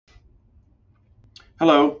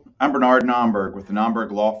Hello, I'm Bernard Nomberg with the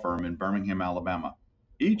Nomberg Law Firm in Birmingham, Alabama.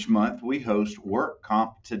 Each month we host Work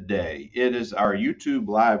Comp Today. It is our YouTube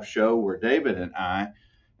live show where David and I,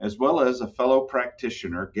 as well as a fellow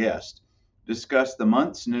practitioner guest, discuss the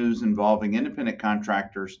month's news involving independent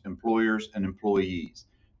contractors, employers, and employees.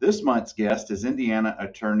 This month's guest is Indiana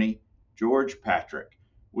attorney George Patrick.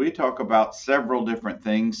 We talk about several different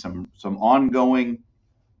things, some ongoing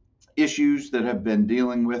issues that have been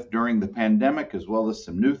dealing with during the pandemic, as well as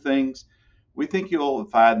some new things. We think you'll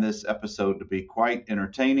find this episode to be quite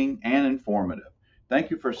entertaining and informative. Thank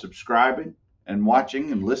you for subscribing and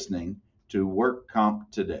watching and listening to Work Comp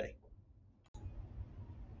Today.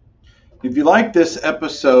 If you like this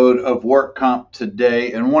episode of Work Comp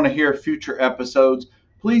Today and want to hear future episodes,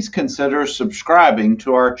 please consider subscribing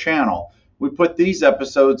to our channel. We put these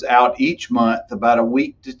episodes out each month about a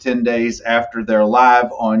week to 10 days after they're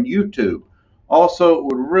live on YouTube. Also, it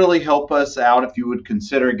would really help us out if you would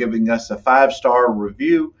consider giving us a 5-star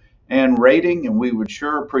review and rating, and we would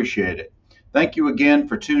sure appreciate it. Thank you again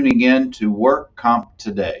for tuning in to Work Comp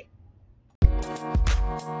Today.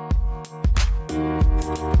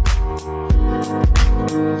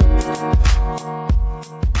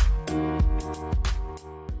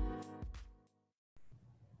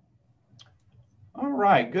 All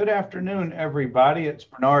right, good afternoon, everybody. It's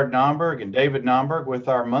Bernard Nomberg and David Nomberg with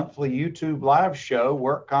our monthly YouTube live show,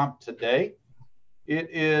 Work Comp Today. It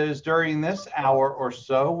is during this hour or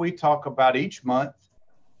so, we talk about each month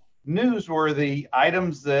newsworthy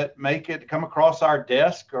items that make it come across our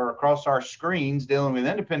desk or across our screens dealing with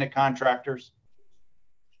independent contractors,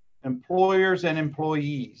 employers, and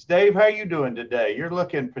employees. Dave, how are you doing today? You're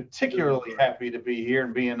looking particularly happy to be here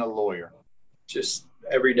and being a lawyer. Just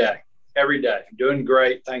every day. I'm doing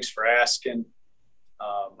great. Thanks for asking.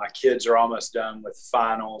 My kids are almost done with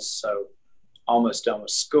finals, so almost done with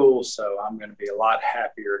school. So I'm going to be a lot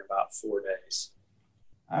happier in about 4 days.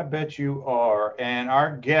 I bet you are. And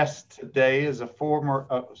our guest today is a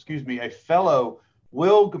fellow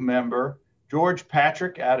WILG member, George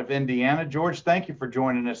Patrick out of Indiana. George, thank you for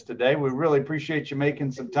joining us today. We really appreciate you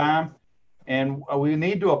making some time. And we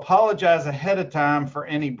need to apologize ahead of time for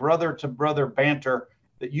any brother-to-brother banter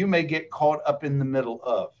that you may get caught up in the middle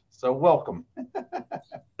of. So welcome.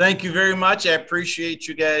 Thank you very much. I appreciate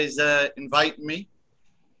you guys inviting me.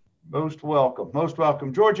 Most welcome. Most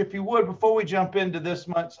welcome. George, if you would, before we jump into this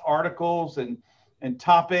month's articles and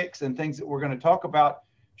topics and things that we're going to talk about,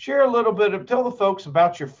 share a little bit tell the folks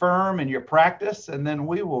about your firm and your practice, and then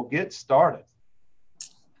we will get started.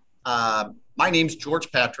 My name's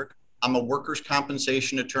George Patrick. I'm a workers'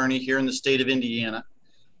 compensation attorney here in the state of Indiana.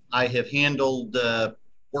 I have handled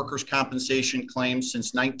workers' compensation claims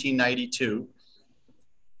since 1992.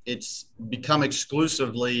 It's become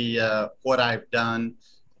exclusively what I've done.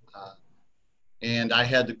 And I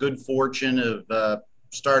had the good fortune of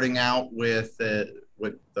starting out with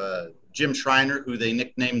Jim Schreiner, who they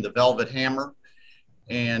nicknamed the Velvet Hammer.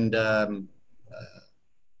 And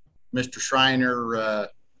Mr. Schreiner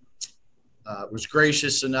was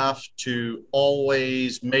gracious enough to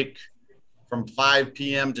always make from 5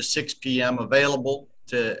 p.m. to 6 p.m. available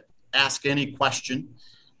to ask any question.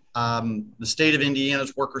 The state of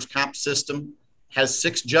Indiana's workers' comp system has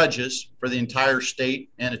 6 judges for the entire state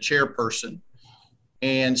and a chairperson.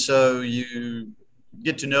 And so you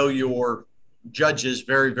get to know your judges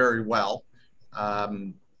very, very well.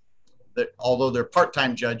 Although they're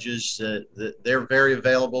part-time judges, they're very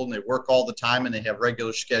available and they work all the time and they have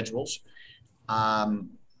regular schedules.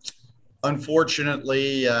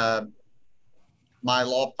 Unfortunately, my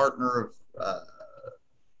law partner of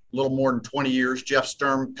a little more than 20 years, Jeff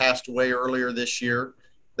Sturm, passed away earlier this year.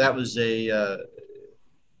 That was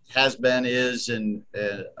has been, is, and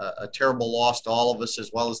a terrible loss to all of us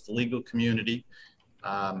as well as the legal community.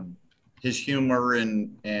 His humor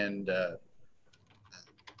and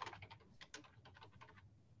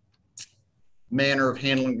manner of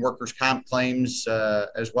handling workers' comp claims,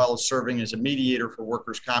 as well as serving as a mediator for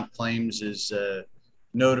workers' comp claims, is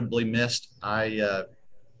notably missed. I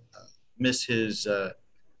miss his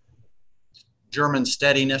German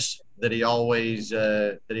steadiness that he always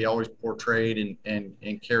portrayed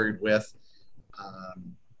and carried with.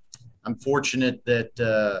 I'm fortunate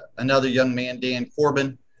that another young man, Dan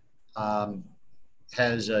Corbin,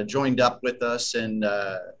 has joined up with us, and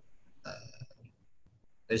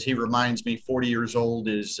as he reminds me, 40 years old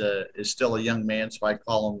is still a young man, so I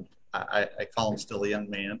call him still a young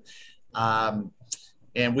man.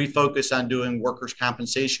 And we focus on doing workers'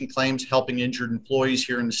 compensation claims, helping injured employees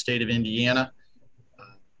here in the state of Indiana.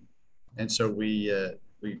 And so we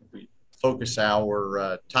focus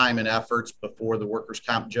our time and efforts before the workers'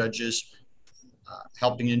 comp judges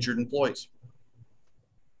helping injured employees.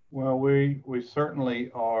 Well, we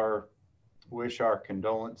certainly wish our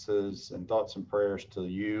condolences and thoughts and prayers to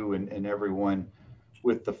you and everyone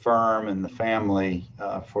with the firm and the family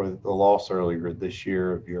for the loss earlier this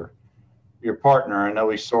year of your partner. I know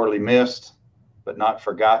he's sorely missed, but not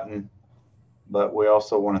forgotten. But we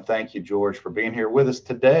also want to thank you, George, for being here with us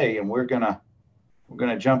today. And we're gonna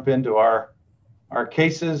jump into our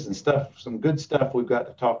cases and stuff, some good stuff we've got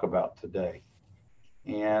to talk about today.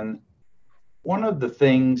 And one of the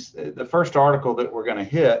things, the first article that we're going to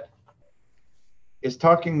hit is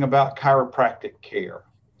talking about chiropractic care.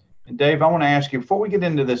 And Dave, I want to ask you, before we get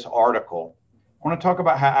into this article, I want to talk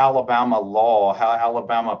about how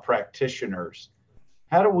Alabama practitioners,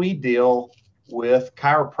 how do we deal with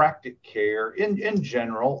chiropractic care in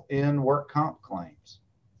general in work comp claims?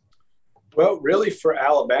 Well, really for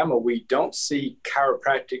Alabama, we don't see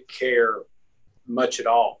chiropractic care much at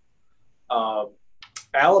all.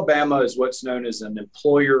 Alabama is what's known as an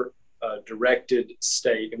employer directed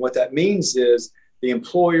state. And what that means is the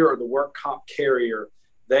employer or the work comp carrier,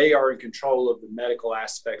 they are in control of the medical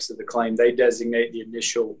aspects of the claim. They designate the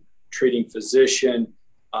initial treating physician.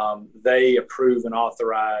 They approve and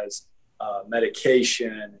authorize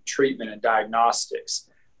medication, treatment, and diagnostics.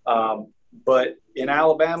 But in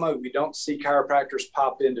Alabama, we don't see chiropractors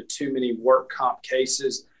pop into too many work comp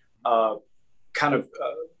cases.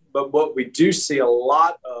 But what we do see a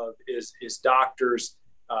lot of is doctors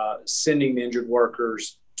sending the injured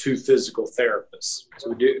workers to physical therapists.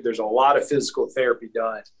 So there's a lot of physical therapy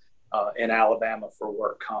done in Alabama for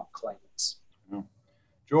work comp claimants.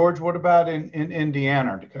 George, what about in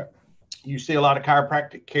Indiana? You see a lot of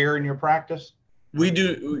chiropractic care in your practice? We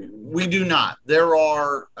do not. There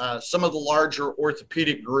are some of the larger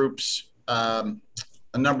orthopedic groups a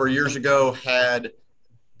number of years ago had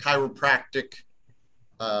chiropractic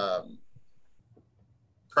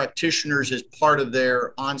practitioners as part of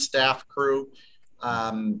their on-staff crew.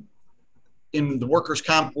 In the workers'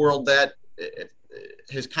 comp world, that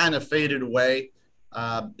has kind of faded away.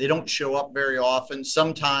 They don't show up very often.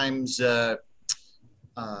 Sometimes the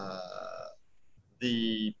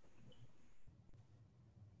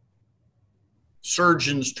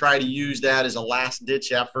surgeons try to use that as a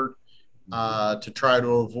last-ditch effort to try to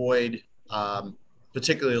avoid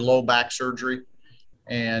particularly low back surgery.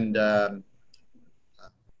 And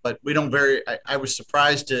but we don't I was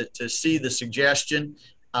surprised to see the suggestion.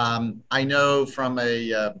 I know from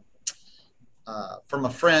a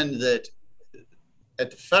friend that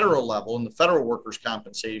at the federal level, in the federal workers'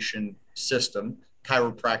 compensation system,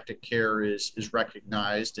 chiropractic care is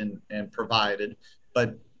recognized and provided.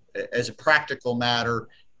 But as a practical matter,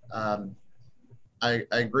 I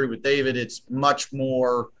agree with David. It's much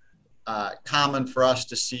more common for us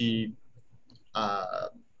to see 4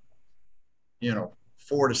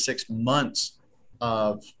 to 6 months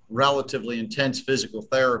of relatively intense physical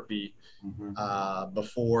therapy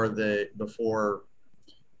before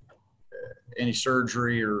any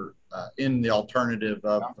surgery or in the alternative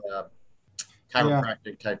of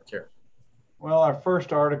chiropractic type care. Well, our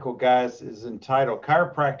first article, guys, is entitled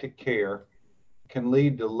 "Chiropractic Care Can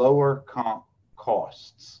Lead to Lower Comp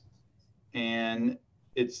Costs." And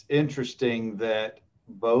it's interesting that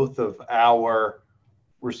both of our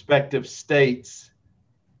respective states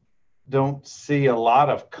don't see a lot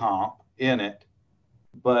of comp in it,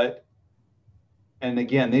 and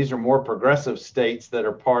again, these are more progressive states that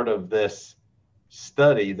are part of this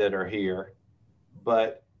study that are here,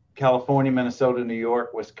 but California, Minnesota, New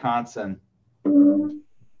York, Wisconsin, and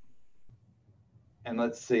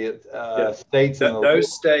let's see it, states.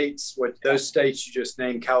 Those states you just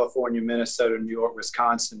named, California, Minnesota, New York,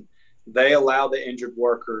 Wisconsin, they allow the injured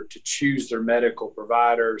worker to choose their medical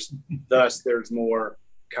providers. Thus, there's more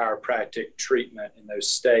chiropractic treatment in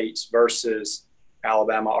those states versus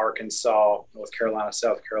Alabama, Arkansas, North Carolina,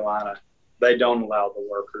 South Carolina. They don't allow the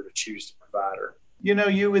worker to choose the provider.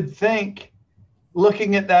 You would think,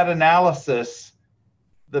 looking at that analysis,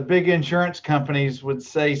 the big insurance companies would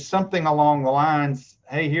say something along the lines,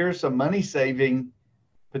 hey, here's some money saving,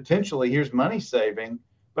 potentially here's money saving.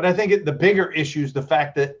 But I think the bigger issue is the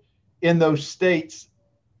fact that in those states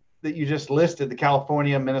that you just listed, the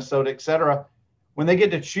California, Minnesota, et cetera, when they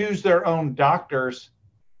get to choose their own doctors,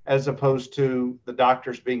 as opposed to the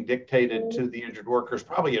doctors being dictated to the injured workers,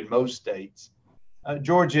 probably in most states.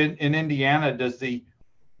 George, in Indiana, does the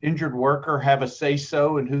injured worker have a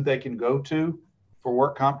say-so in who they can go to for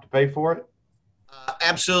work comp to pay for it?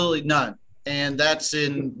 Absolutely none. And that's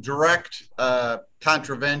in direct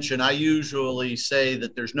contravention. I usually say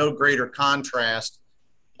that there's no greater contrast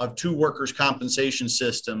of two workers' compensation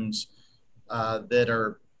systems that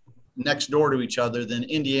are next door to each other than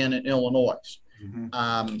Indiana and Illinois.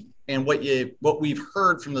 Mm-hmm. And what we've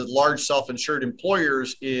heard from the large self-insured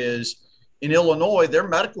employers is in Illinois, their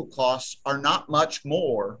medical costs are not much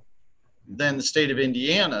more than the state of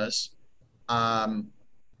Indiana's.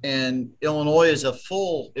 And Illinois is a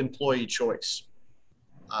full employee choice.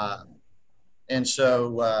 And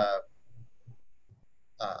so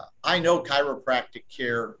I know chiropractic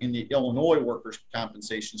care in the Illinois workers'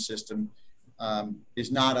 compensation system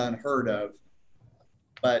is not unheard of.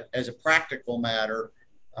 But as a practical matter,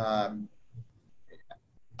 I'll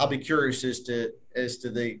be curious as to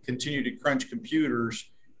they continue to crunch computers.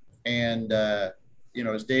 And,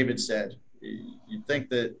 as David said, you'd think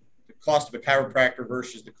that the cost of a chiropractor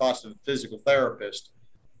versus the cost of a physical therapist,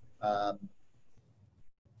 from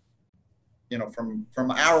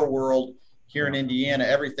our world here in Indiana,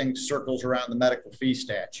 everything circles around the medical fee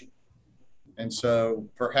statute. And so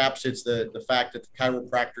perhaps it's the fact that the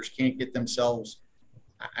chiropractors can't get themselves,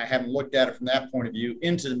 I haven't looked at it from that point of view,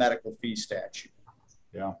 into the medical fee statute.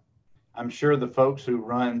 Yeah. I'm sure the folks who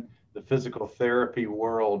run the physical therapy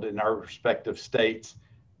world in our respective states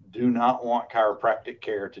do not want chiropractic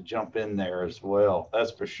care to jump in there as well.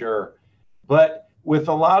 That's for sure. But with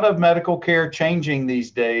a lot of medical care changing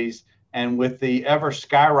these days, and with the ever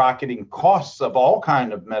skyrocketing costs of all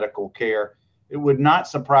kind of medical care, it would not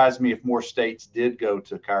surprise me if more states did go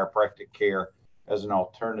to chiropractic care as an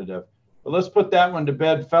alternative. But let's put that one to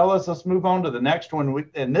bed, fellas. Let's move on to the next one.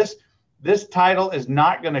 And this title is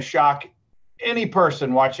not going to shock any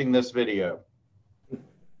person watching this video.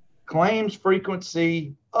 Claims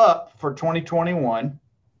frequency up for 2021,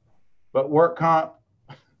 but work comp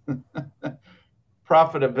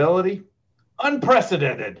profitability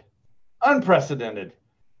unprecedented.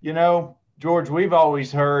 George, we've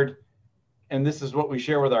always heard, and this is what we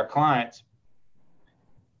share with our clients,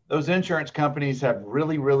 those insurance companies have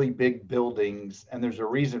really, really big buildings, and there's a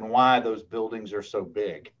reason why those buildings are so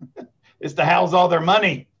big. It's to house all their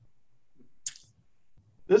money.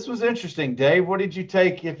 This was interesting. Dave, what did you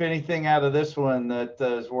take, if anything, out of this one that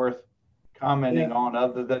is worth commenting on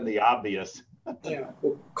other than the obvious? Yeah,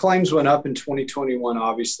 well, claims went up in 2021,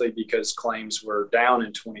 obviously, because claims were down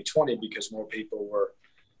in 2020 because more people were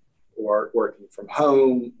working from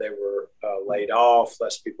home. They were laid off.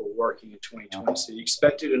 Less people were working in 2020. So you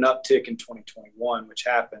expected an uptick in 2021, which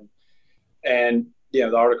happened. And, the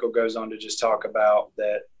article goes on to just talk about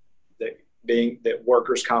that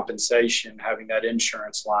workers' compensation, having that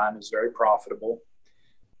insurance line, is very profitable.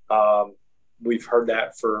 We've heard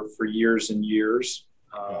that for years and years.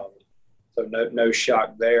 So no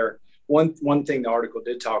shock there. One thing the article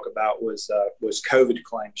did talk about was COVID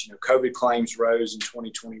claims. COVID claims rose in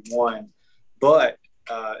 2021, but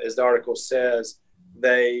as the article says,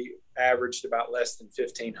 they averaged about less than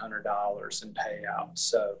 $1,500 in payouts.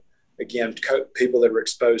 So again, people that were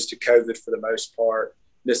exposed to COVID for the most part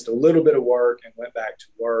missed a little bit of work and went back to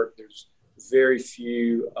work. There's very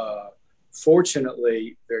few,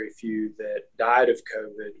 fortunately, very few that died of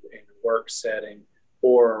COVID in a work setting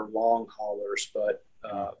or long haulers. But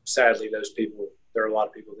sadly, there are a lot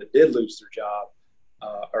of people that did lose their job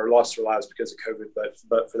or lost their lives because of COVID.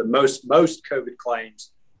 But for the most COVID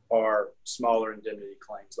claims are smaller indemnity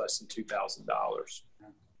claims, less than $2,000.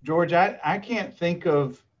 George, I can't think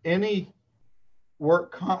of any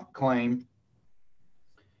work comp claim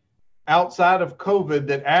outside of COVID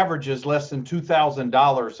that averages less than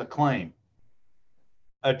 $2,000 a claim.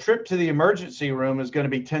 A trip to the emergency room is going to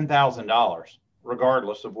be $10,000,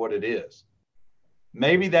 regardless of what it is.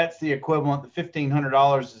 Maybe that's the equivalent. The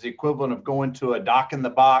 $1,500 is the equivalent of going to a doc in the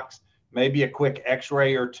box, maybe a quick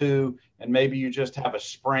x-ray or two, and maybe you just have a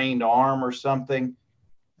sprained arm or something.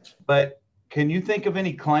 But can you think of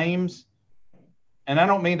any claims? And I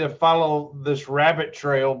don't mean to follow this rabbit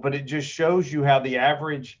trail, but it just shows you how the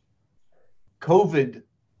average COVID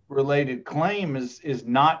related claim is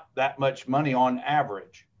not that much money on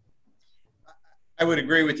average. I would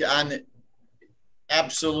agree with you on it.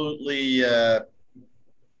 Absolutely.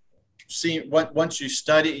 Once you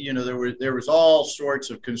study, there was all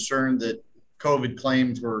sorts of concern that COVID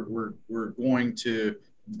claims were going to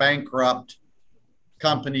bankrupt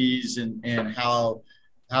companies and how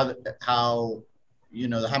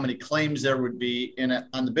many claims there would be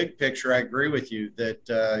on the big picture. I agree with you that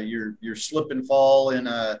your slip and fall in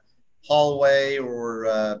a hallway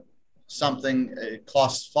or something, it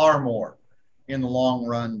costs far more in the long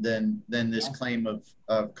run than this claim of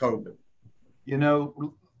COVID.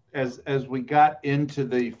 As we got into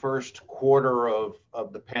the first quarter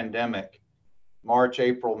of the pandemic, March,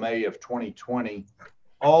 April, May of 2020,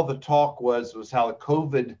 all the talk was how the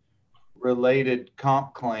COVID related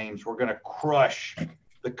comp claims were going to crush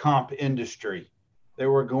the comp industry. They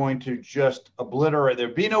were going to just obliterate.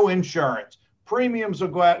 There'd be no insurance. Premiums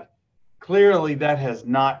would go out. Clearly, that has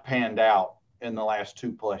not panned out in the last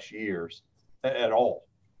 2+ years at all.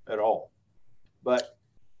 But,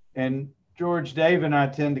 and George, Dave, and I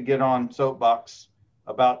tend to get on soapbox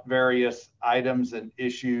about various items and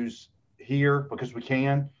issues here because we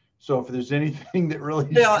can. So if there's anything that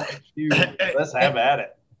really strikes you, let's have at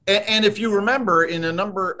it. And if you remember, in a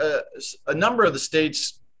number of the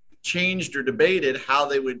states changed or debated how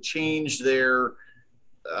they would change their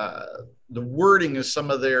the wording of some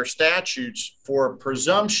of their statutes for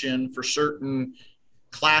presumption for certain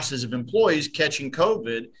classes of employees catching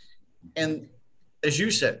COVID. And as you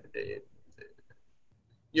said,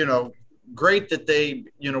 great that they,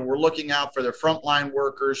 were looking out for their frontline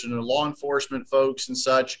workers and the law enforcement folks and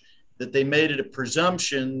such, that they made it a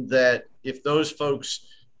presumption that if those folks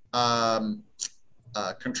contracted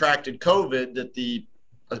COVID, that the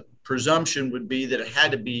presumption would be that it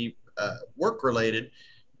had to be work related.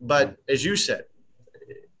 But as you said,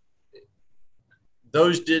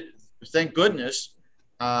 those did, thank goodness,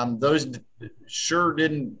 those sure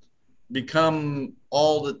didn't become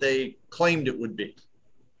all that they claimed it would be.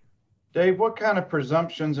 Dave, what kind of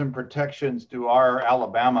presumptions and protections do our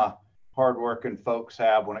Alabama hardworking folks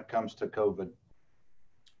have when it comes to COVID?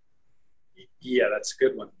 Yeah, that's a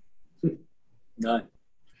good one. None.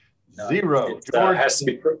 Zero. It has to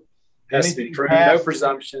be proven. No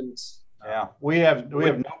presumptions. Yeah, we have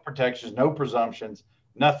no protections, no presumptions,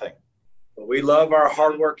 nothing. But we love our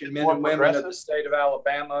hardworking men and women of the state of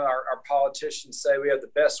Alabama. Our politicians say we have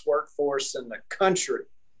the best workforce in the country,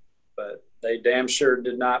 but they damn sure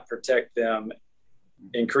did not protect them,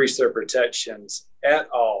 increase their protections at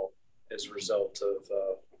all as a result of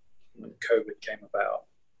when COVID came about.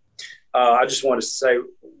 I just want to say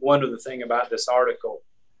one other thing about this article,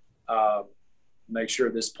 make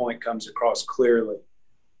sure this point comes across clearly.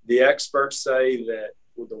 The experts say that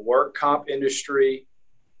with the work comp insurance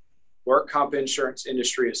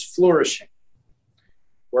industry is flourishing.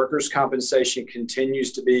 Workers' compensation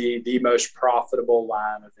continues to be the most profitable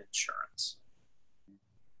line of insurance.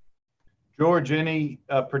 George, any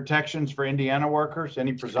protections for Indiana workers?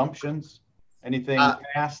 Any presumptions? Anything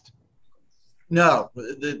passed? No,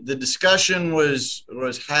 the discussion was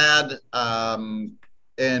had,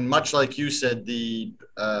 and much like you said, the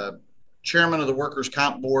chairman of the Workers'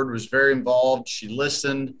 Comp Board was very involved. She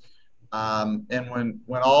listened, and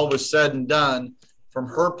when all was said and done, from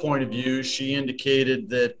her point of view, she indicated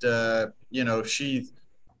that she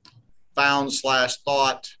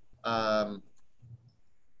found/thought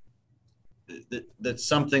that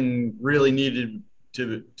something really needed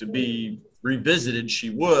to be revisited,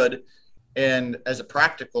 she would. And as a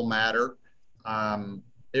practical matter,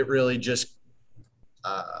 it really just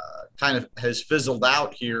kind of has fizzled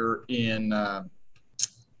out here in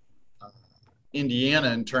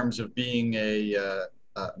Indiana in terms of being a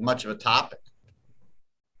much of a topic.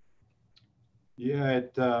 Yeah,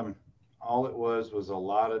 it all it was a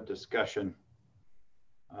lot of discussion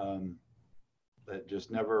that just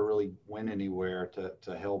never really went anywhere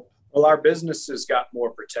to help. Well, our businesses got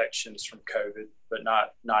more protections from COVID, but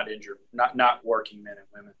not working men and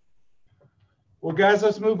women. Well, guys,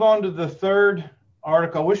 let's move on to the third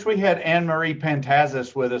article. I wish we had Anne-Marie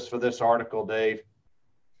Pantazis with us for this article, Dave.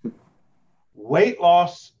 Weight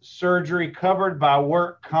loss surgery covered by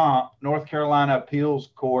work comp, North Carolina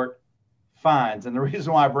Appeals Court finds. And the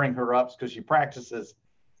reason why I bring her up is because she practices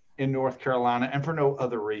in North Carolina and for no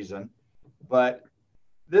other reason. But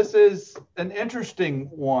this is an interesting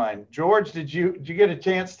one. George, did you get a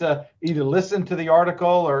chance to either listen to the article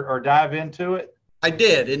or dive into it? I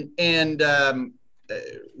did. And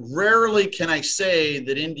rarely can I say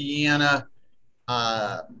that Indiana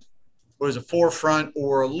was a forefront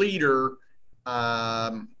or a leader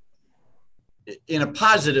in a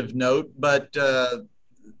positive note, but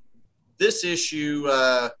this issue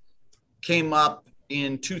came up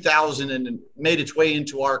in 2000 and made its way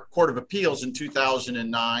into our Court of Appeals in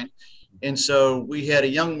 2009. And so we had a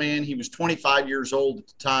young man, he was 25 years old at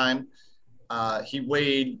the time. He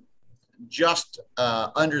weighed just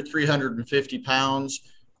under 350 pounds,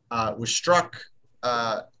 was struck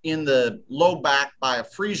in the low back by a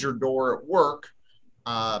freezer door at work.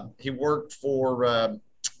 He worked for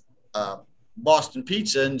Boston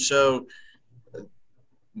Pizza. And so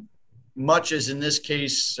much as in this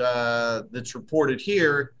case that's reported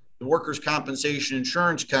here, the Workers' Compensation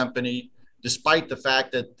Insurance Company, despite the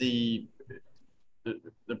fact that the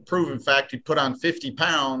proven fact he put on 50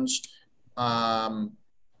 pounds after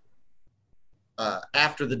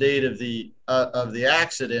the date of the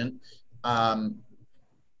accident,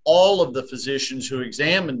 all of the physicians who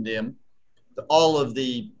examined him, all of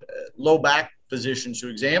the low back physicians who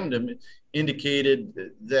examined him,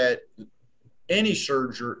 indicated that any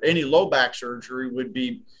surgery, any low back surgery would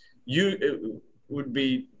be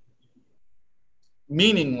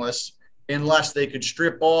meaningless unless they could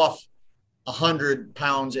strip off 100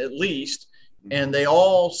 pounds at least. And they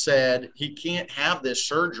all said he can't have this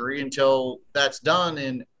surgery until that's done.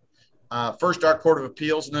 And first our Court of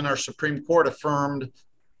Appeals and then our Supreme Court affirmed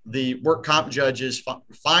the work comp judge's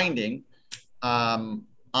finding on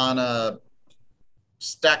a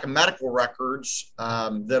stack of medical records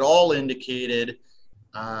that all indicated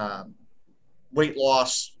weight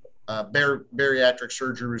loss, bariatric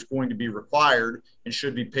surgery was going to be required and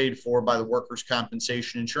should be paid for by the workers'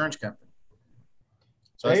 compensation insurance company.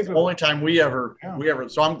 So it's the only time we ever.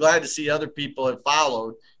 So I'm glad to see other people have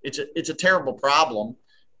followed. It's a terrible problem.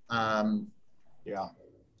 Yeah,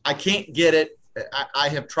 I can't get it. I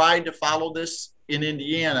have tried to follow this in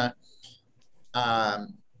Indiana.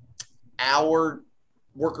 Our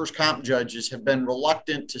workers' comp judges have been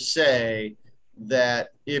reluctant to say that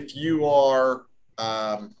if you are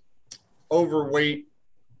overweight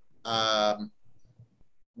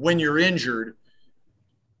when you're injured,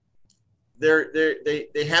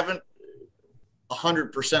 they haven't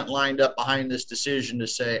 100% lined up behind this decision to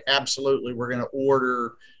say absolutely we're going to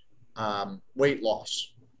order weight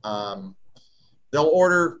loss. They'll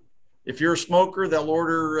order, if you're a smoker, they'll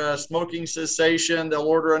order smoking cessation. They'll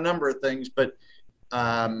order a number of things, but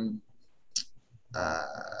in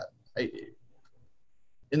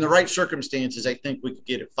the right circumstances, I think we could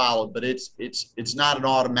get it followed. But it's not an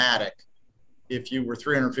automatic. If you were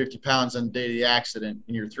 350 pounds on the day of the accident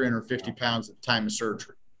and you're 350 pounds at the time of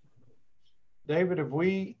surgery. David,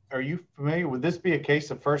 are you familiar? Would this be a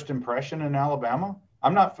case of first impression in Alabama?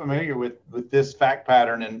 I'm not familiar with this fact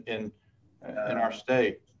pattern in our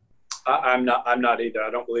state. I'm not either. I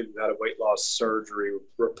don't believe we've had a weight loss surgery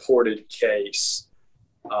reported case.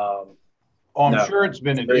 I'm sure it's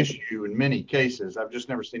been an issue in many cases. I've just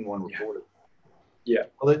never seen one reported. Yeah.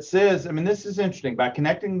 Well, it says, this is interesting. By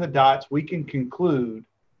connecting the dots, we can conclude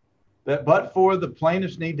that but for the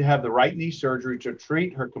plaintiff's need to have the right knee surgery to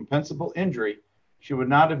treat her compensable injury, she would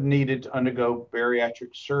not have needed to undergo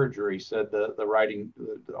bariatric surgery, said the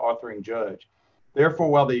authoring judge.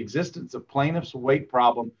 Therefore, while the existence of plaintiff's weight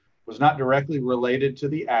problem was not directly related to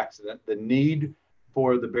the accident, the need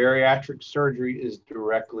for the bariatric surgery is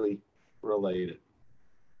directly related.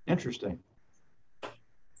 Interesting.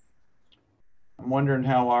 I'm wondering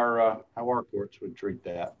how our courts would treat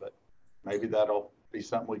that, but maybe that'll be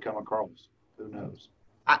something we come across. Who knows?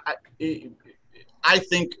 I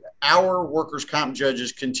think our workers' comp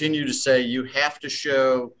judges continue to say you have to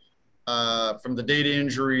show from the date of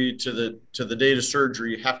injury to the date of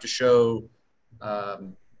surgery, you have to show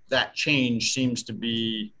that change seems to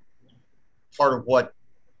be part of what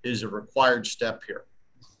is a required step here.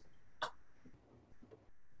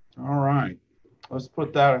 All right. Let's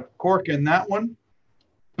put that cork in that one.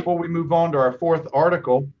 Before we move on to our fourth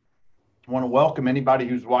article, I want to welcome anybody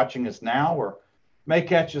who's watching us now or may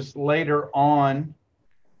catch us later on.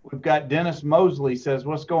 We've got Dennis Mosley says,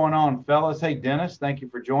 what's going on, fellas? Hey, Dennis, thank you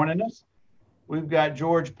for joining us. We've got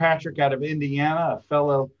George Patrick out of Indiana, a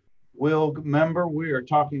fellow WILG member. We are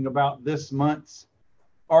talking about this month's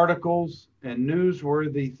articles and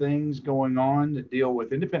newsworthy things going on that deal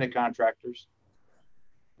with independent contractors,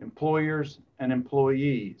 employers, and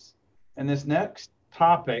employees. And this next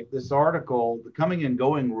topic, this article, the coming and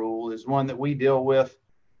going rule, is one that we deal with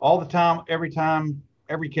all the time, every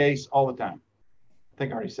case, all the time. I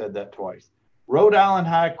think I already said that twice. Rhode Island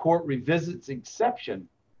High Court revisits exception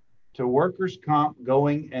to workers' comp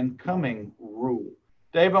going and coming rule.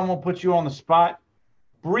 Dave, I'm going to put you on the spot.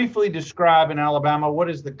 Briefly describe in Alabama, what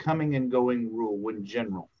is the coming and going rule in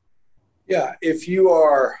general? Yeah, if you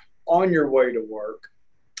are on your way to work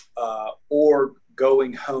or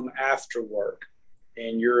going home after work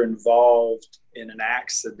and you're involved in an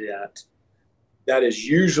accident, that is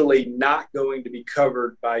usually not going to be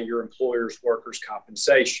covered by your employer's workers'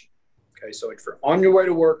 compensation. Okay, so if you're on your way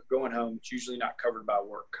to work, going home, it's usually not covered by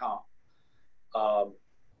work comp.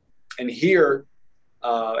 And here,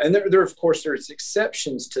 and there of course, there's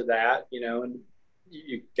exceptions to that, and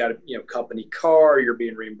you got a, company car, you're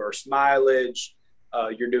being reimbursed mileage,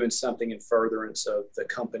 you're doing something in furtherance of the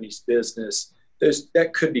company's business.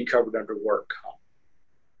 That could be covered under work comp.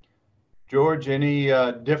 George, any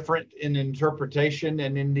different in interpretation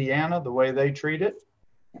in Indiana, the way they treat it?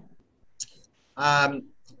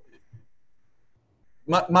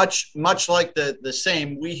 Much like the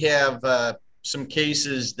same, we have some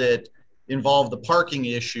cases that involve the parking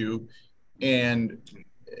issue, and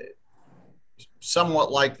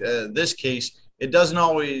somewhat like this case, it doesn't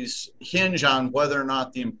always hinge on whether or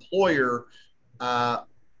not the employer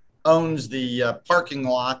owns the parking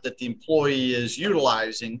lot that the employee is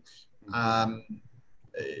utilizing.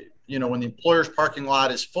 When the employer's parking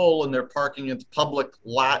lot is full and they're parking at the public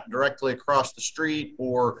lot directly across the street,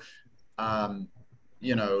 or,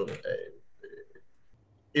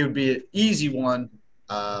 it would be an easy one.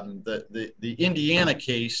 The Indiana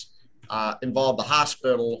case involved the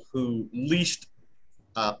hospital who leased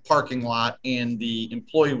a parking lot, and the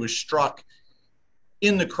employee was struck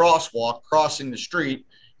in the crosswalk crossing the street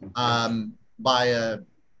by a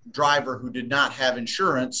driver who did not have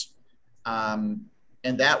insurance.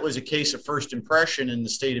 And that was a case of first impression in the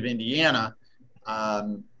state of Indiana.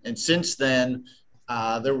 And since then,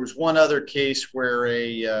 there was one other case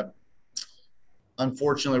where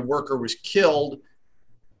unfortunately, a worker was killed,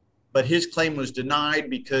 but his claim was denied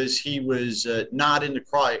because he was not in the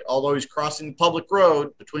crowd. Although he's crossing the public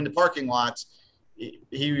road between the parking lots,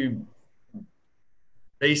 he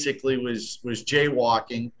basically was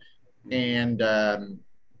jaywalking, and the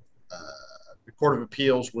Court of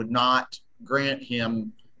Appeals would not grant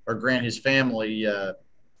him or grant his family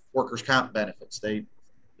workers' comp benefits. They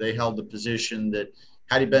held the position that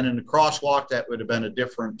had he been in the crosswalk, that would have been a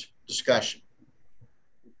different discussion.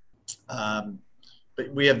 But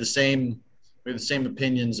we have the same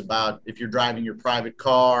opinions about if you're driving your private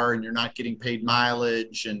car and you're not getting paid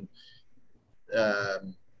mileage, and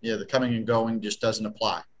the coming and going just doesn't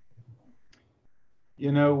apply.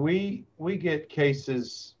 We get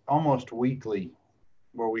cases almost weekly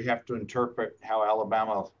where we have to interpret how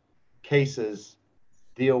Alabama cases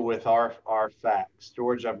deal with our facts.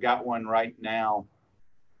 George, I've got one right now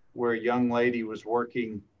where a young lady was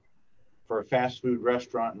working for a fast food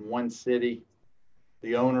restaurant in one city.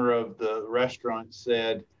 The owner of the restaurant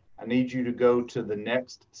said, I need you to go to the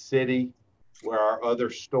next city where our other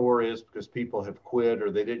store is because people have quit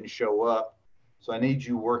or they didn't show up. So I need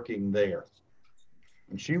you working there.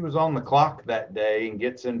 And she was on the clock that day and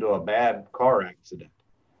gets into a bad car accident.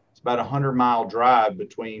 It's about a 100-mile drive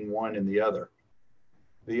between one and the other.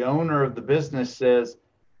 The owner of the business says,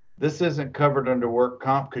 this isn't covered under work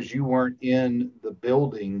comp because you weren't in the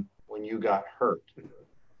building when you got hurt.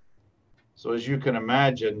 So as you can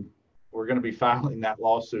imagine, we're going to be filing that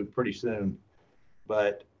lawsuit pretty soon.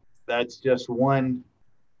 But that's just one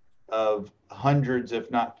of hundreds,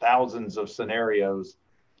 if not thousands, of scenarios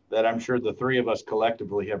that I'm sure the three of us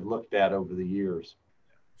collectively have looked at over the years.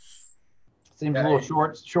 Seems a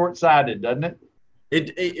little short-sighted, doesn't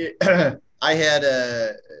it? I had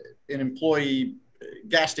an employee,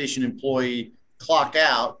 gas station employee, clock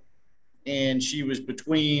out, and she was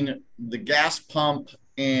between the gas pump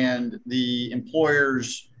and the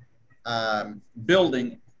employer's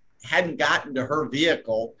building, hadn't gotten to her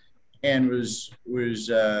vehicle, and was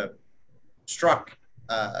struck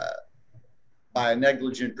by a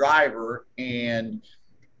negligent driver. And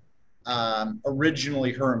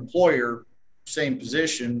originally her employer, same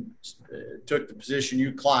position, took the position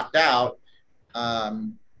you clocked out,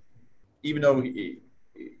 even though he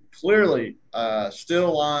clearly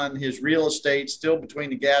still on his real estate, still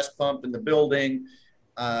between the gas pump and the building.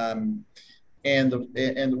 And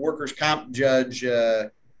the workers' comp judge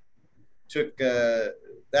took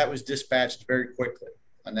that was dispatched very quickly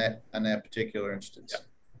on that particular instance.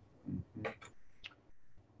 Yeah.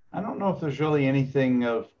 I don't know if there's really anything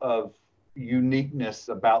of uniqueness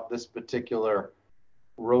about this particular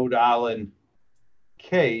Rhode Island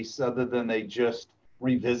case other than they just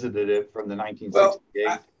revisited it from the 1968.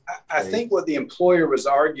 Well, I think what the employer was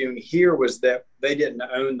arguing here was that they didn't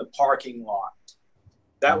own the parking lot.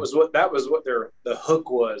 That was what the hook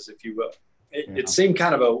was, if you will. It seemed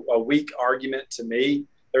kind of a weak argument to me.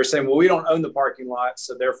 They're saying, well, we don't own the parking lot,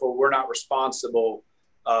 so therefore we're not responsible.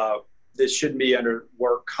 This shouldn't be under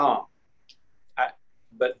work comp.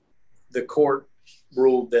 But the court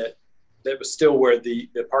ruled that was still where the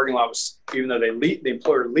parking lot was, even though the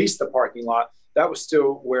employer leased the parking lot, that was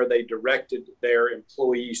still where they directed their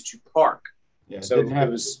employees to park. Yeah, so it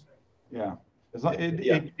was. Yeah.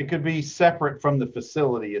 It could be separate from the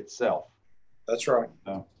facility itself. That's right.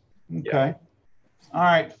 So, okay. Yeah. All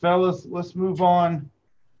right, fellas, let's move on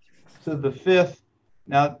to the fifth.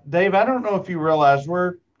 Now, Dave, I don't know if you realize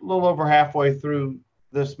we're a little over halfway through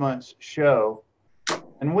this month's show,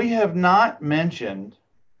 and we have not mentioned,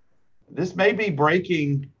 this may be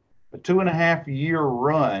breaking a 2.5-year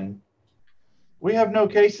run. We have no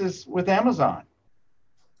cases with Amazon.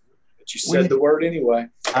 But you said the word anyway.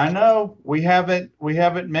 I know we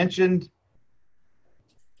haven't mentioned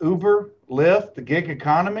Uber, Lyft, the gig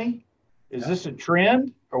economy. Is this a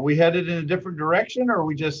trend? Are we headed in a different direction, or are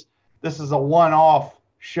we just this is a one-off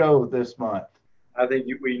show this month. I think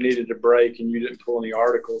we needed a break, and you didn't pull any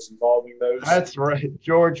articles involving those. That's right,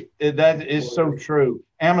 George. That is so true.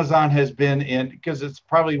 Amazon has been in, because it's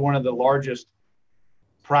probably one of the largest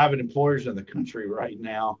private employers in the country right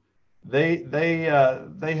now. They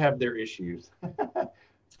have their issues.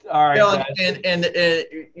 All right, well, and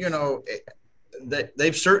you know,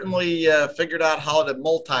 they've certainly figured out how to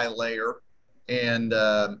multi-layer and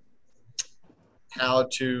how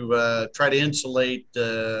to try to insulate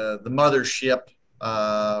the mothership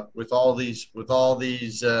with all these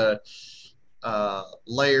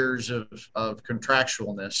layers of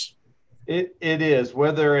contractualness. It is,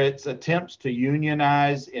 whether it's attempts to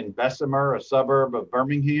unionize in Bessemer, a suburb of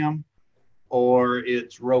Birmingham, or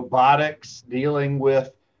it's robotics dealing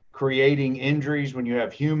with creating injuries when you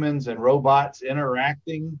have humans and robots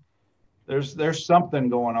interacting. There's something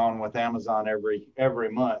going on with Amazon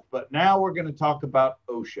every month. But now we're going to talk about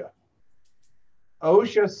OSHA.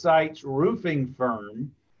 OSHA cites roofing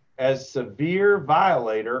firm as severe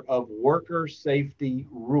violator of worker safety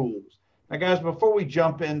rules. Now, guys, before we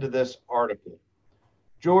jump into this article,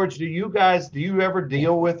 George, do you ever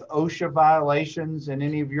deal with OSHA violations in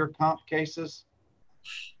any of your comp cases?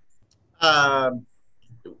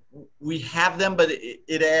 We have them, but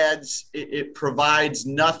it provides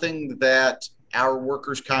nothing that our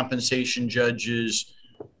workers' compensation judges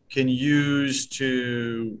can use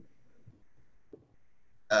to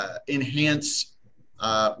enhance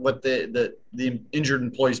what the injured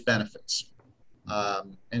employee's benefits.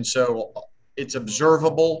 And so it's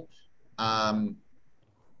observable,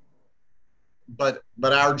 but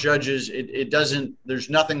our judges, it doesn't, there's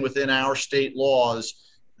nothing within our state laws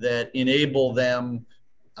that enable them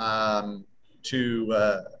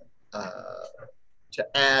to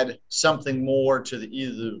add something more to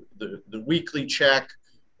either the weekly check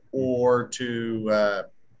or to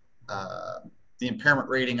the impairment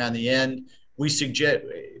rating on the end. We suggest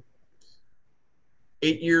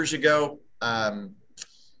 8 years ago,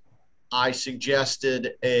 I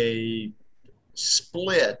suggested a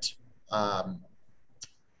split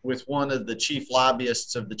with one of the chief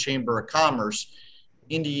lobbyists of the Chamber of Commerce.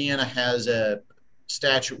 Indiana has a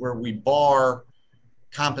statute where we bar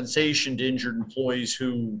compensation to injured employees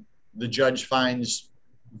who the judge finds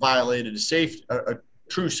violated a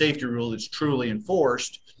true safety rule that's truly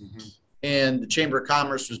enforced. Mm-hmm. And the Chamber of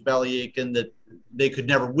Commerce was bellyaching that they could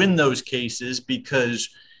never win those cases because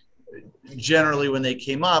generally when they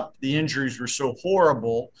came up, the injuries were so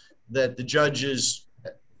horrible that the judges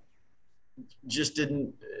just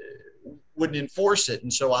wouldn't enforce it.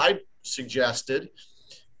 And so I suggested,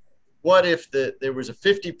 what if there was a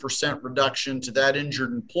 50% reduction to that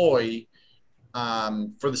injured employee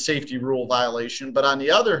for the safety rule violation? But on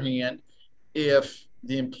the other hand, if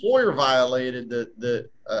the employer violated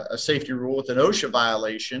a safety rule with an OSHA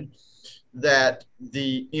violation, that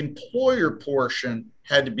the employer portion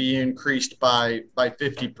had to be increased by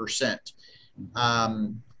 50%.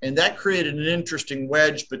 And that created an interesting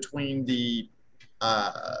wedge between the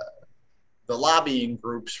lobbying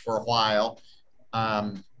groups for a while.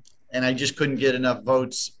 And I just couldn't get enough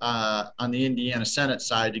votes on the Indiana Senate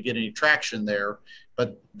side to get any traction there.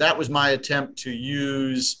 But that was my attempt to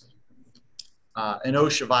use an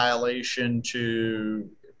OSHA violation to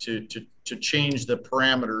change the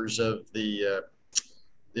parameters of the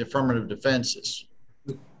affirmative defenses.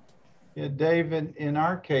 Yeah, Dave, in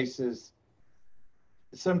our cases,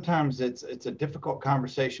 sometimes it's a difficult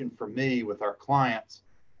conversation for me with our clients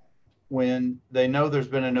when they know there's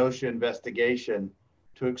been an OSHA investigation,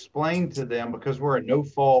 to explain to them, because we're a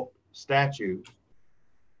no-fault statute,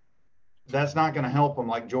 that's not going to help them,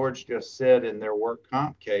 like George just said, in their work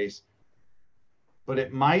comp case. But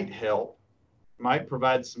it might help, might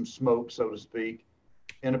provide some smoke, so to speak,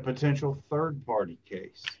 in a potential third-party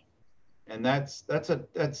case. And it's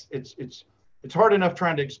hard enough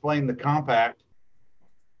trying to explain the compact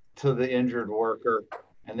to the injured worker,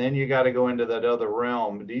 and then you got to go into that other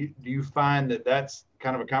realm. Do you find that that's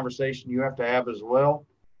kind of a conversation you have to have as well?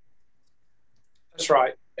 That's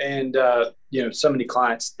right. And, so many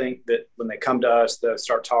clients think that when they come to us, they'll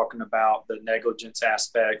start talking about the negligence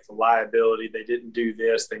aspect, the liability. They didn't do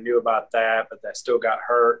this. They knew about that, but that still got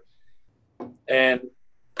hurt. And,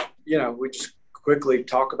 we just quickly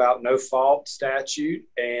talk about no fault statute,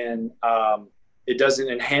 and it doesn't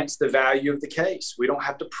enhance the value of the case. We don't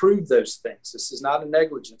have to prove those things. This is not a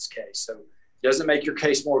negligence case. So it doesn't make your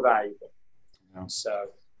case more valuable. No. So,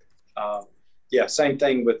 same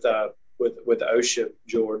thing with OSHA,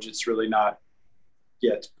 George. It's really not,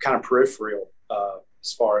 it's kind of peripheral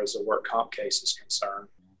as far as a work comp case is concerned.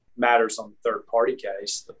 Matters on the third party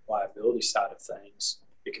case, the liability side of things.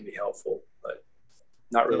 it can be helpful, but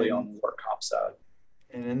not really on the work comp side.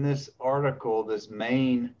 And in this article, this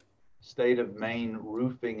state of Maine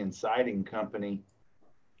roofing and siding company,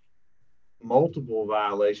 multiple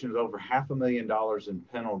violations, over $500,000 in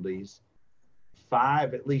penalties,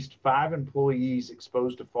 at least five employees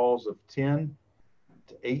exposed to falls of 10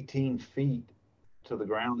 to 18 feet to the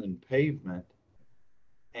ground and pavement.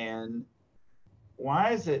 And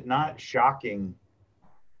why is it not shocking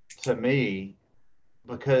to me?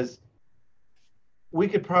 Because we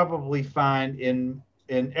could probably find in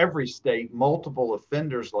every state multiple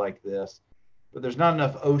offenders like this, but there's not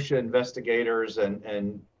enough OSHA investigators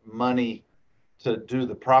and money to do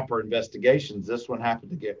the proper investigations. This one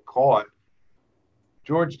happened to get caught.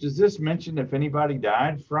 George, does this mention if anybody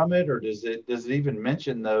died from it, or does it even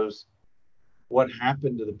mention what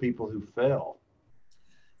happened to the people who fell?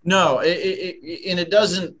 No, and it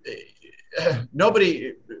doesn't.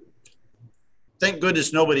 Nobody. Thank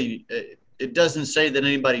goodness nobody. It doesn't say that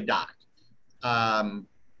anybody died. But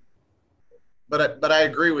I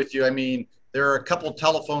agree with you. I mean, there are a couple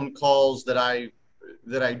telephone calls that I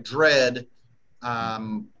dread,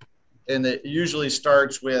 and it usually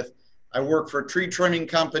starts with, I work for a tree trimming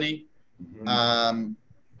company,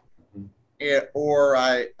 or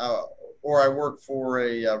I work for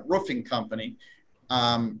a roofing company,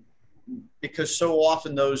 because so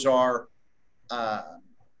often those are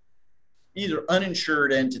either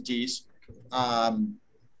uninsured entities.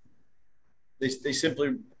 They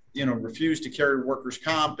simply, refuse to carry workers'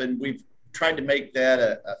 comp, and we've tried to make that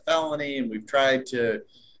a felony, and we've tried to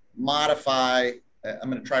modify.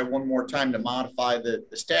 I'm going to try one more time to modify the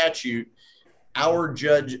statute. Our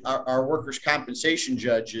workers' compensation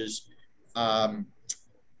judges,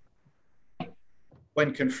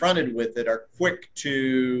 when confronted with it, are quick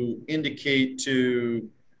to indicate to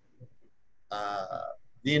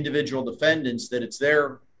the individual defendants that it's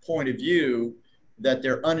their point of view that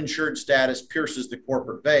their uninsured status pierces the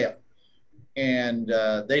corporate veil. And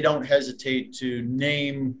they don't hesitate to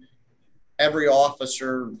name every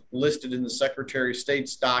officer listed in the Secretary of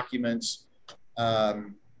State's documents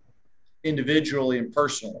individually and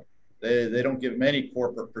personally. They don't give them any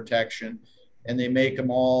corporate protection, and they make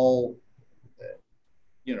them all,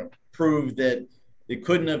 prove that they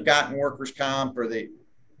couldn't have gotten workers' comp or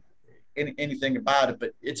anything about it.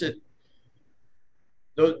 But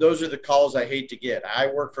those are the calls I hate to get. I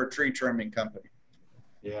work for a tree trimming company.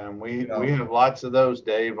 Yeah, and we have lots of those,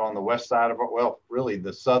 Dave, on the west side of really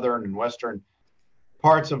the southern and western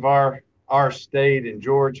parts of our state. And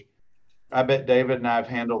George, I bet David and I have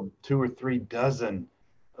handled 2 or 3 dozen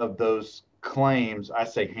of those claims. I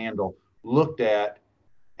say looked at,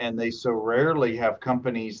 and they so rarely have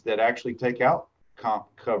companies that actually take out comp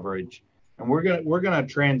coverage. And we're gonna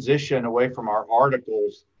transition away from our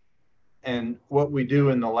articles, and what we do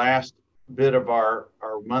in the last bit of our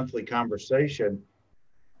monthly conversation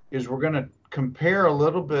is we're going to compare a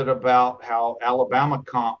little bit about how Alabama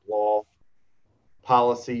comp law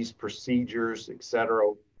policies, procedures, et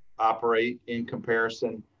cetera, operate in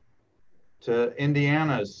comparison to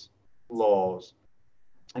Indiana's laws.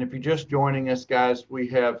 And if you're just joining us, guys, we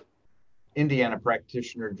have Indiana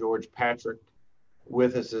practitioner George Patrick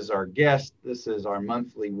with us as our guest. This is our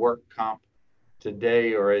monthly work comp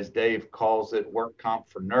today, or as Dave calls it, work comp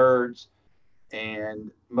for nerds.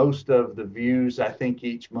 And most of the views, I think,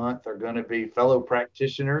 each month are going to be fellow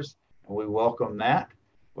practitioners, and we welcome that.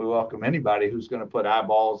 We welcome anybody who's going to put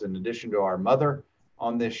eyeballs, in addition to our mother,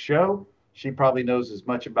 on this show. She probably knows as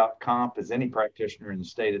much about comp as any practitioner in the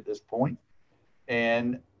state at this point.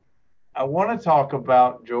 And I want to talk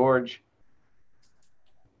about, George,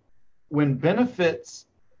 when benefits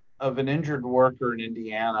of an injured worker in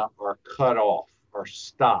Indiana are cut off or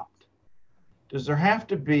stopped, does there have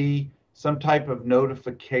to be some type of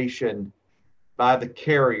notification by the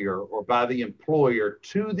carrier or by the employer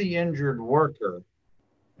to the injured worker?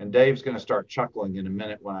 And Dave's going to start chuckling in a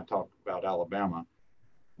minute when I talk about Alabama.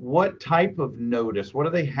 What type of notice? What do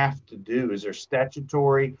they have to do? Is there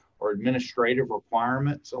statutory or administrative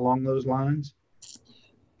requirements along those lines?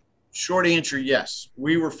 Short answer, yes.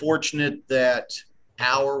 We were fortunate that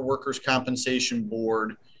our workers' compensation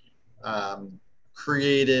board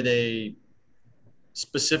created a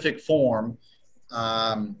specific form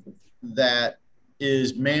that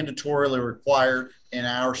is mandatorily required, and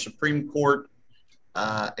our Supreme Court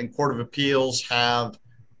and Court of Appeals have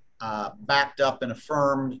backed up and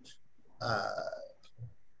affirmed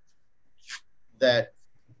that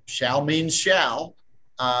shall means shall,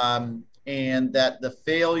 and that the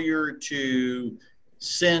failure to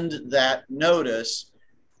send that notice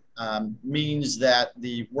means that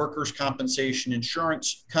the workers' compensation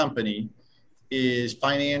insurance company is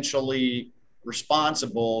financially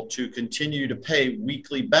responsible to continue to pay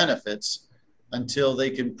weekly benefits until they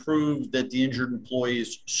can prove that the injured employee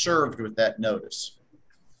is served with that notice.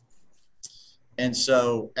 And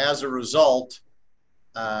so as a result,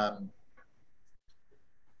 that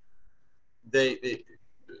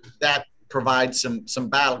provides some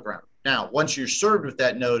battleground. Now, once you're served with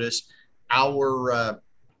that notice,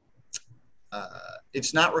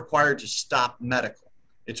 it's not required to stop medical.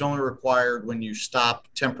 It's only required when you stop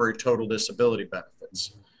temporary total disability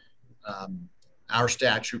benefits. Our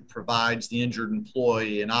statute provides the injured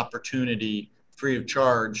employee an opportunity free of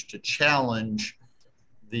charge to challenge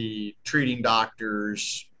the treating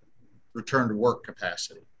doctor's return to work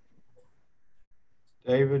capacity.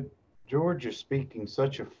 David, George is speaking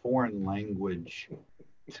such a foreign language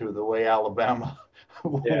to the way Alabama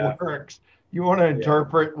works. You want to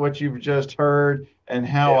interpret what you've just heard and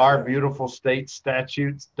how our beautiful state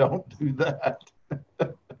statutes don't do that?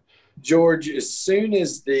 George, as soon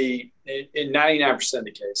as in 99% of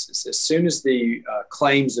the cases, as soon as the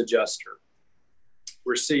claims adjuster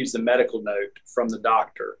receives the medical note from the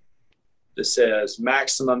doctor that says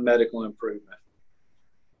maximum medical improvement,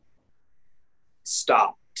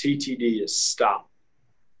 stop. TTD is stop.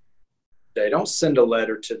 They don't send a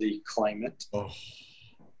letter to the claimant.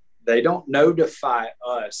 They don't notify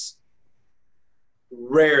us.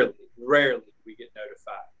 Rarely we get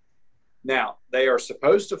notified. Now, they are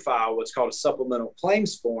supposed to file what's called a supplemental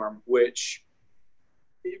claims form, which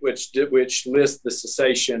lists the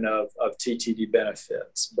cessation of TTD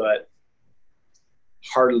benefits, but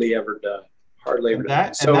hardly ever done. Hardly ever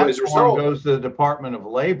done. So as a result, goes to the Department of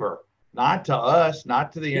Labor, not to us,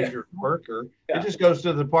 not to the injured worker. It just goes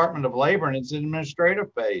to the Department of Labor, and it's an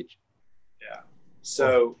administrative page. Yeah.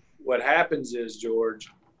 So what happens is, George,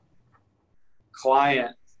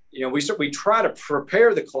 client, we try to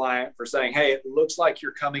prepare the client for saying, hey, it looks like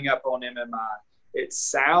you're coming up on MMI. It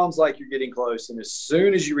sounds like you're getting close. And as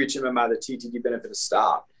soon as you reach MMI, the TTD benefit is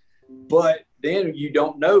stopped. But then you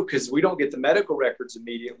don't know because we don't get the medical records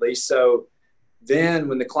immediately. So then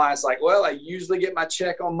when the client's like, well, I usually get my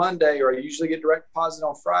check on Monday, or I usually get direct deposit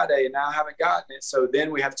on Friday, and now I haven't gotten it. So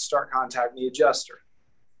then we have to start contacting the adjuster.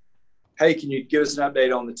 Hey, can you give us an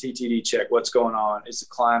update on the TTD check? What's going on? Is the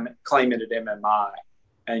claimant at MMI?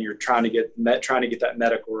 And you're trying to get that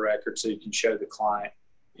medical record so you can show the client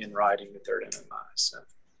in writing that they're at MMI. So,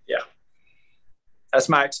 yeah, that's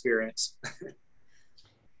my experience.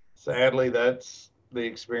 Sadly, that's the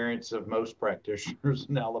experience of most practitioners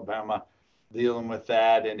in Alabama dealing with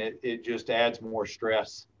that, and it just adds more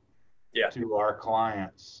stress to our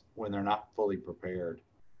clients when they're not fully prepared.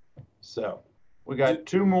 So we got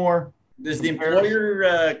two more. Does the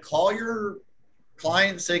employer call your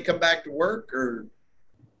client and say come back to work, or?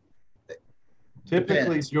 Typically,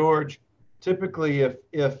 depends. George, if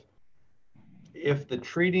the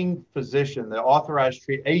treating physician, the authorized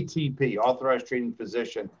ATP, authorized treating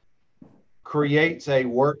physician, creates a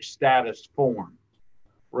work status form,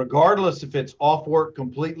 regardless if it's off work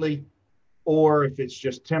completely or if it's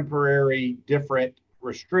just temporary different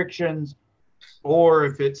restrictions, or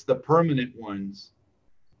if it's the permanent ones,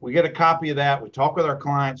 we get a copy of that. We talk with our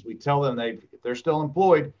clients. We tell them if they're still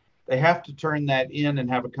employed, they have to turn that in and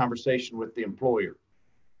have a conversation with the employer.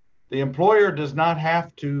 The employer does not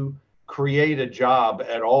have to create a job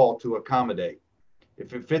at all to accommodate.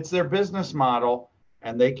 If it fits their business model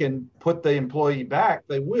and they can put the employee back,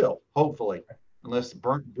 they will, hopefully, unless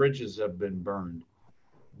burnt bridges have been burned.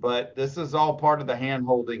 But this is all part of the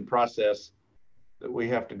hand-holding process that we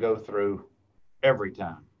have to go through every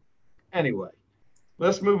time. Anyway,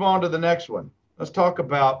 let's move on to the next one. Let's talk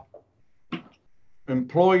about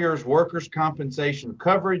employers' workers' compensation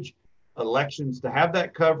coverage, elections to have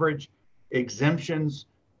that coverage, exemptions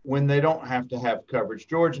when they don't have to have coverage.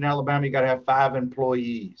 George, in Alabama, you got to have 5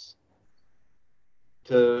 employees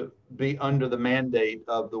to be under the mandate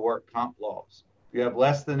of the work comp laws. If you have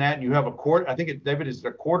less than that, and you have David, is it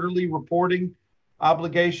a quarterly reporting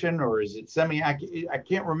obligation, or is it I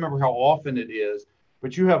can't remember how often it is,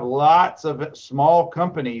 but you have lots of small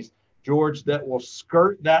companies, George, that will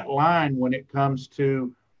skirt that line when it comes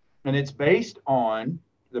to, and it's based on,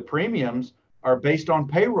 the premiums are based on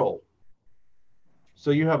payroll.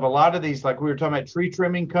 So you have a lot of these, like we were talking about, tree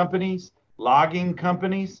trimming companies, logging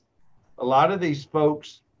companies. A lot of these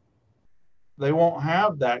folks, they won't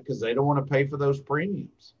have that because they don't want to pay for those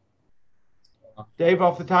premiums. Dave,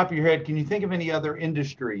 off the top of your head, can you think of any other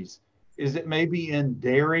industries? Is it maybe in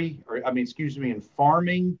dairy, in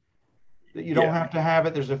farming, that you don't have to have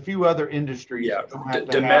it? There's a few other industries. Yeah,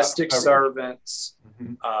 domestic servants,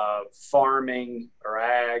 farming or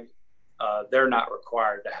ag, they're not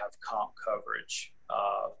required to have comp coverage.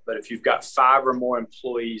 But if you've got 5 or more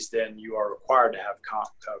employees, then you are required to have comp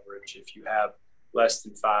coverage. If you have less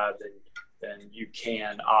than 5, then you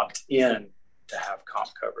can opt in to have comp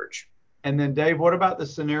coverage. And then, Dave, what about the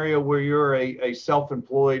scenario where you're a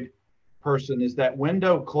self-employed person? Is that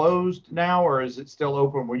window closed now, or is it still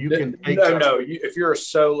open where you can take? No. If you're a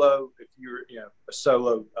solo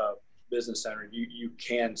business owner, you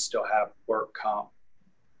can still have work comp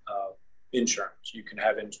insurance. You can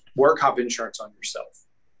have work comp insurance on yourself.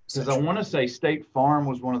 Because I want to say State Farm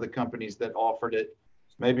was one of the companies that offered it,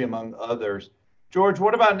 maybe among others. George,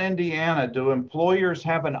 what about in Indiana? Do employers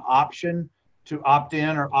have an option to opt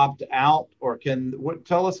in or opt out, or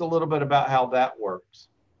tell us a little bit about how that works?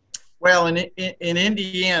 Well, in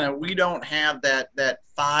Indiana, we don't have that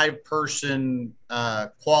 5-person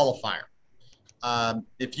qualifier.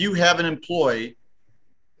 If you have an employee,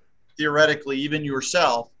 theoretically, even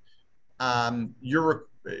yourself, our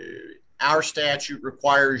statute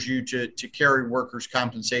requires you to carry workers'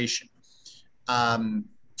 compensation.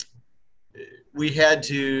 We had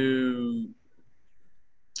to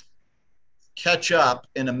catch up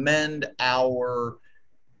and amend our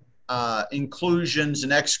inclusions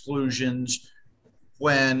and exclusions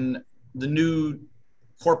when the new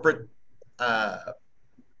corporate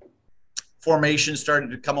formation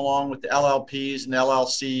started to come along with the LLPs and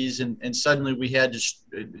LLCs, and suddenly we had to,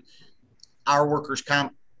 our workers'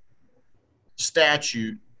 comp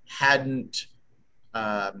statute hadn't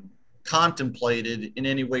contemplated in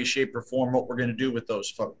any way, shape, or form what we're going to do with those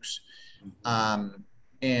folks.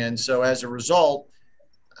 And so as a result,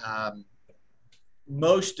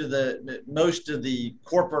 most of the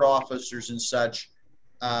corporate officers and such,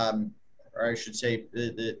 or I should say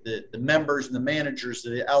the members and the managers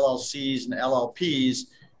of the LLCs and the LLPs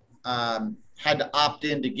had to opt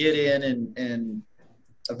in to get in, and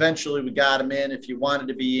eventually we got them in if you wanted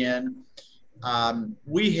to be in.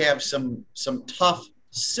 We have some tough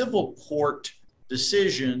civil court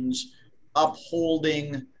decisions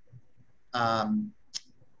upholding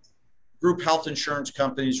group health insurance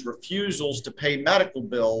companies' refusals to pay medical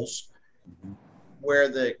bills, where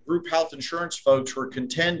the group health insurance folks were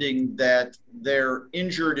contending that their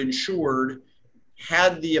injured insured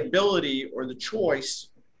had the ability or the choice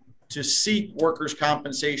to seek workers'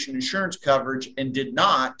 compensation insurance coverage and did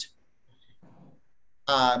not,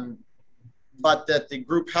 but that the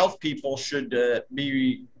group health people should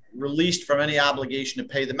be released from any obligation to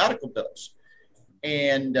pay the medical bills.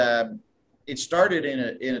 And it started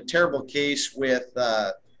in a terrible case with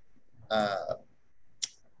a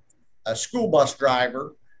school bus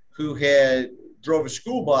driver who drove a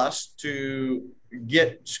school bus to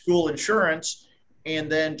get school insurance,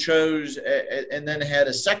 and then had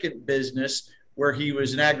a second business where he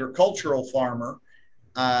was an agricultural farmer,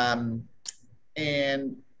 and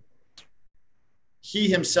he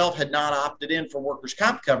himself had not opted in for workers'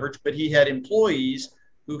 comp coverage, but he had employees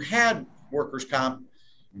who had workers' comp.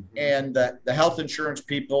 And the health insurance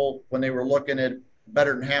people, when they were looking at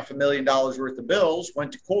better than $500,000 worth of bills,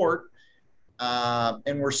 went to court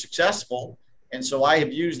and were successful. And so I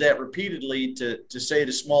have used that repeatedly to say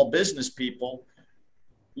to small business people,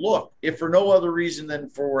 look, if for no other reason than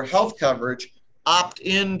for health coverage, opt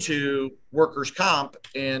into workers' comp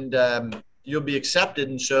and you'll be accepted.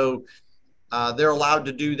 And so they're allowed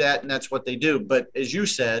to do that, and that's what they do. But as you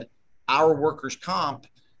said, our workers' comp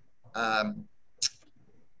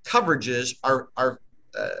coverages are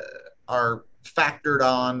factored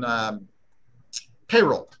on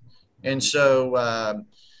payroll, and so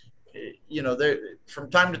from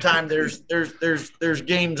time to time there's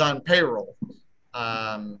games on payroll.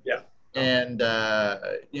 And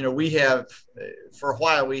we have, for a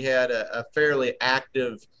while, we had a fairly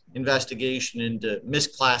active investigation into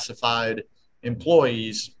misclassified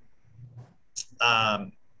employees,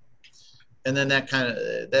 and then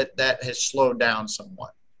that has slowed down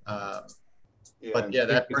somewhat. But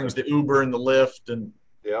that brings the Uber and the Lyft and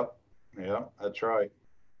yeah, that's right.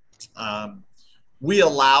 We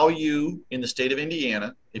allow you in the state of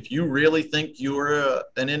Indiana, if you really think you're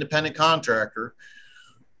an independent contractor,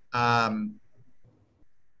 and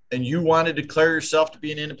you want to declare yourself to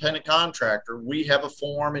be an independent contractor, we have a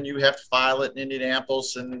form and you have to file it in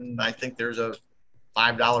Indianapolis, and I think there's a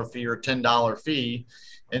 $5 fee or a $10 fee.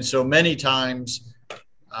 And so many times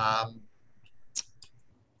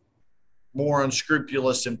more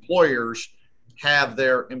unscrupulous employers have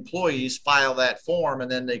their employees file that form, and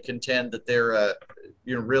then they contend that they're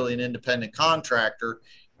really an independent contractor.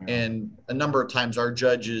 And a number of times our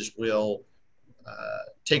judges will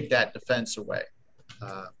take that defense away.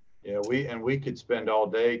 Yeah, we could spend all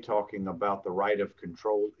day talking about the right of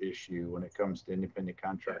control issue when it comes to independent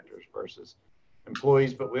contractors versus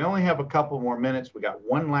employees, but we only have a couple more minutes. We got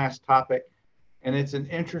one last topic, and it's an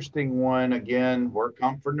interesting one. Again, work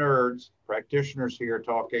comp for nerds, practitioners here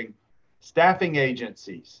talking staffing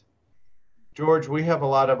agencies. George, we have a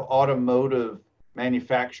lot of automotive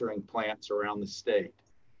manufacturing plants around the state.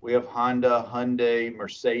 We have Honda, Hyundai,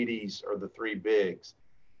 Mercedes are the three bigs.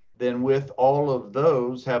 Then with all of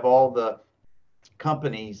those have all the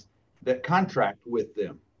companies that contract with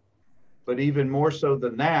them. But even more so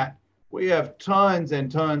than that, we have tons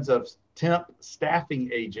and tons of temp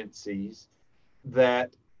staffing agencies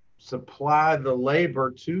that supply the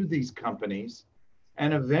labor to these companies.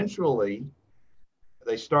 And eventually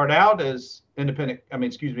they start out as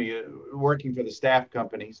working for the staff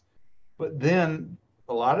companies. But then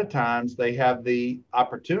a lot of times they have the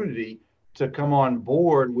opportunity to come on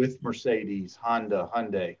board with Mercedes, Honda,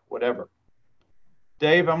 Hyundai, whatever.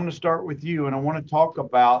 Dave, I'm going to start with you, and I want to talk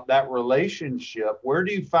about that relationship. Where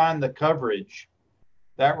do you find the coverage,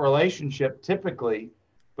 that relationship typically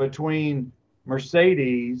between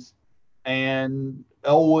Mercedes and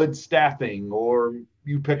Elwood Staffing, or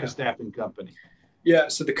you pick a staffing company? Yeah,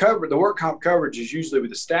 so the work comp coverage is usually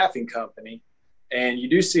with the staffing company, and you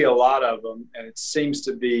do see a lot of them, and it seemed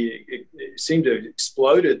to have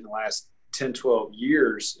exploded in the last 10, 12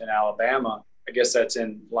 years in Alabama. I guess that's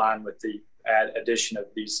in line with the addition of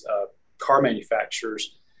these car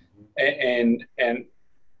manufacturers, and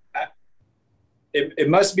it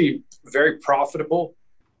must be very profitable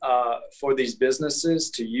for these businesses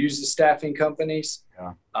to use the staffing companies,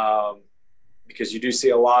 because you do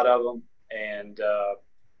see a lot of them, and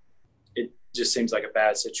it just seems like a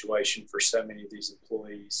bad situation for so many of these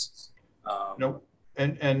employees.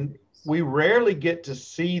 And we rarely get to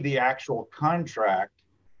see the actual contract.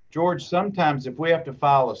 George, sometimes if we have to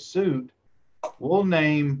file a suit, we'll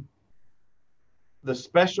name the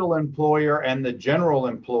special employer and the general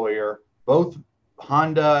employer, both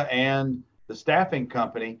Honda and the staffing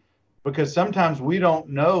company, because sometimes we don't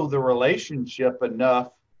know the relationship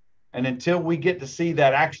enough. And until we get to see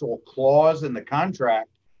that actual clause in the contract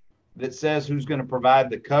that says who's going to provide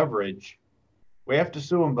the coverage, we have to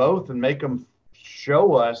sue them both and make them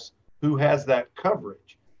show us who has that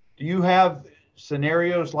coverage. Do you have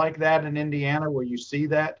scenarios like that in Indiana where you see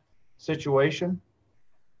that situation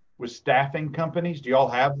with staffing companies? Do y'all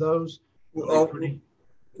have those? Well,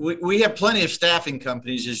 we have plenty of staffing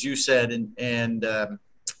companies, as you said, and the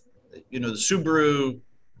Subaru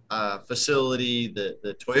facility,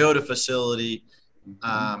 the Toyota facility,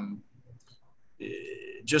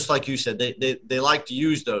 just like you said, they like to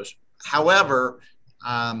use those. However,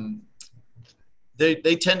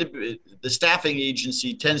 they tend to be, the staffing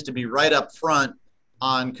agency tends to be right up front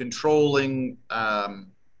on controlling and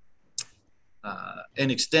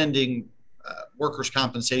extending workers'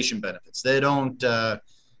 compensation benefits. They don't.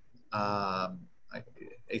 I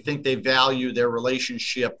think they value their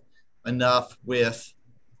relationship enough with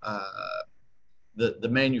the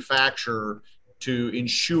manufacturer to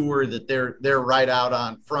ensure that they're right out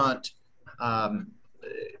on front.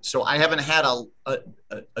 So I haven't had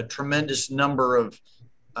a tremendous number of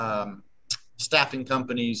staffing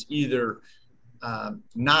companies either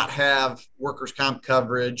not have workers' comp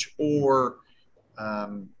coverage or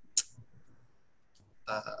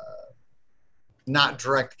not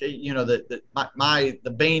direct. The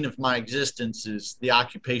bane of my existence is the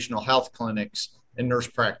occupational health clinics and nurse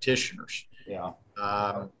practitioners. Yeah.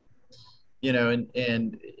 I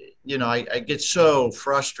get so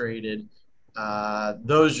frustrated.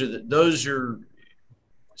 Those are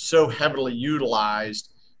so heavily utilized.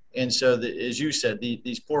 And so as you said,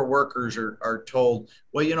 these poor workers are told,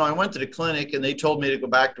 well, I went to the clinic and they told me to go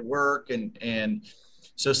back to work. And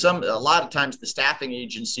so a lot of times the staffing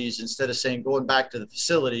agencies, instead of saying going back to the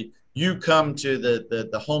facility, you come to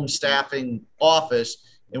the home staffing office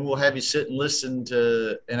and we'll have you sit and listen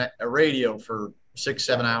to a radio for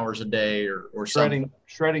 6-7 hours a day or something.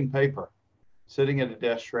 Shredding paper, sitting at a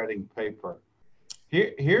desk shredding paper.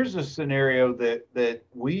 Here's a scenario that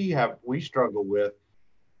we struggle with.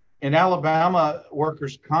 In Alabama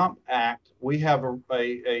Workers' Comp Act, we have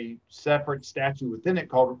a separate statute within it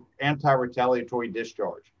called anti-retaliatory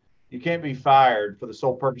discharge. You can't be fired for the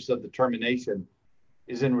sole purpose of the termination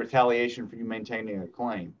is in retaliation for you maintaining a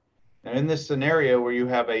claim. And in this scenario where you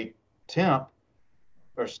have a temp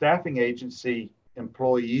or staffing agency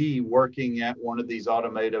employee working at one of these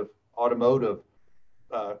automotive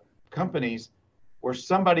companies, where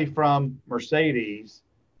somebody from Mercedes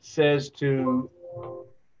says to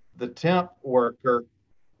the temp worker,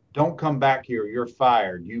 don't come back here. You're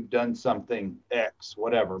fired. You've done something X,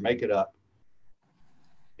 whatever, make it up.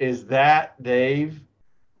 Is that, Dave,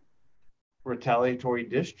 retaliatory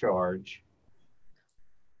discharge?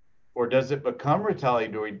 Or does it become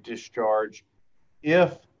retaliatory discharge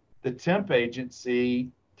if the temp agency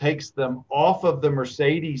takes them off of the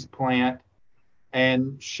Mercedes plant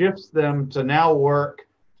and shifts them to now work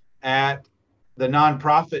at the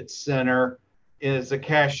nonprofit center as a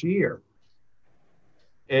cashier?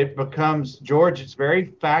 It becomes, George, it's very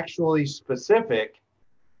factually specific,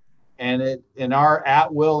 and it, in our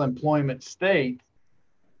at-will employment state,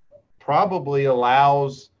 probably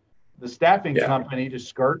allows the staffing company to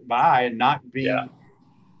skirt by and not be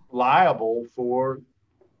liable for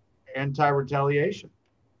anti-retaliation.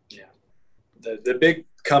 Yeah. The big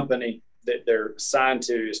company that they're assigned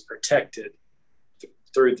to is protected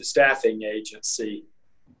through the staffing agency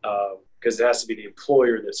because it has to be the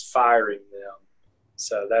employer that's firing them.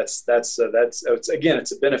 So that's again,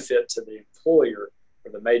 it's a benefit to the employer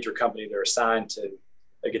or the major company they're assigned to.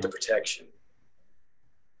 They get the protection.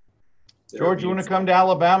 George, you want to come to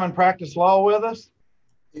Alabama and practice law with us?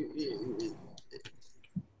 It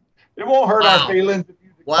won't hurt our feelings.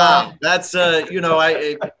 Wow, that's I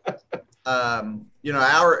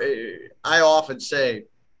often say,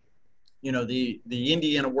 the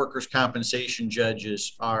Indiana workers' compensation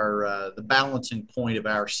judges are the balancing point of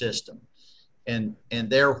our system, and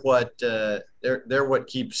they're what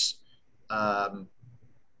keeps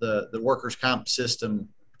the workers' comp system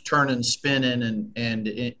turning, spinning, and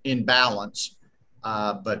in balance.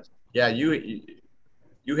 But yeah, you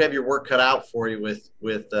have your work cut out for you with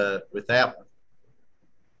that one.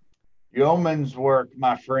 Yeoman's work,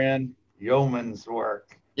 my friend. Yeoman's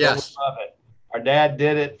work. Yes. We love it. Our dad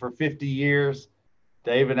did it for 50 years.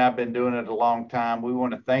 Dave and I have been doing it a long time. We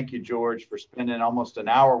want to thank you, George, for spending almost an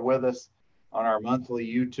hour with us on our monthly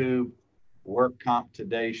YouTube Work Comp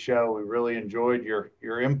Today show. We really enjoyed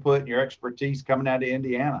your input and your expertise coming out of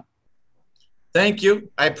Indiana. Thank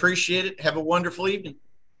you. I appreciate it. Have a wonderful evening.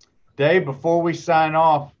 Dave, before we sign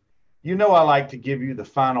off, I like to give you the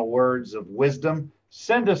final words of wisdom.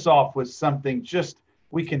 Send us off with something just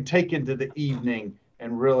we can take into the evening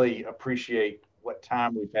and really appreciate what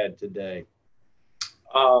time we've had today.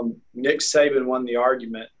 Nick Saban won the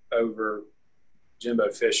argument over Jimbo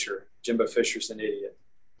Fisher. Jimbo Fisher's an idiot.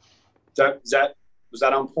 Was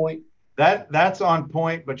that on point? That's on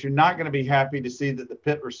point, but you're not going to be happy to see that the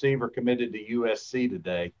Pitt receiver committed to USC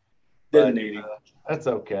today. Didn't need him. That's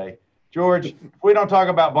okay. George, if we don't talk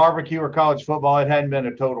about barbecue or college football, it hadn't been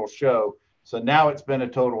a total show. So now it's been a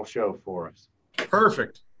total show for us.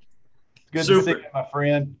 Perfect. Good to see you, my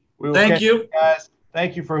friend. We will Thank you, guys.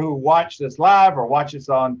 Thank you for who watched this live or watch us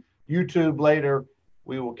on YouTube later.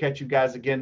 We will catch you guys again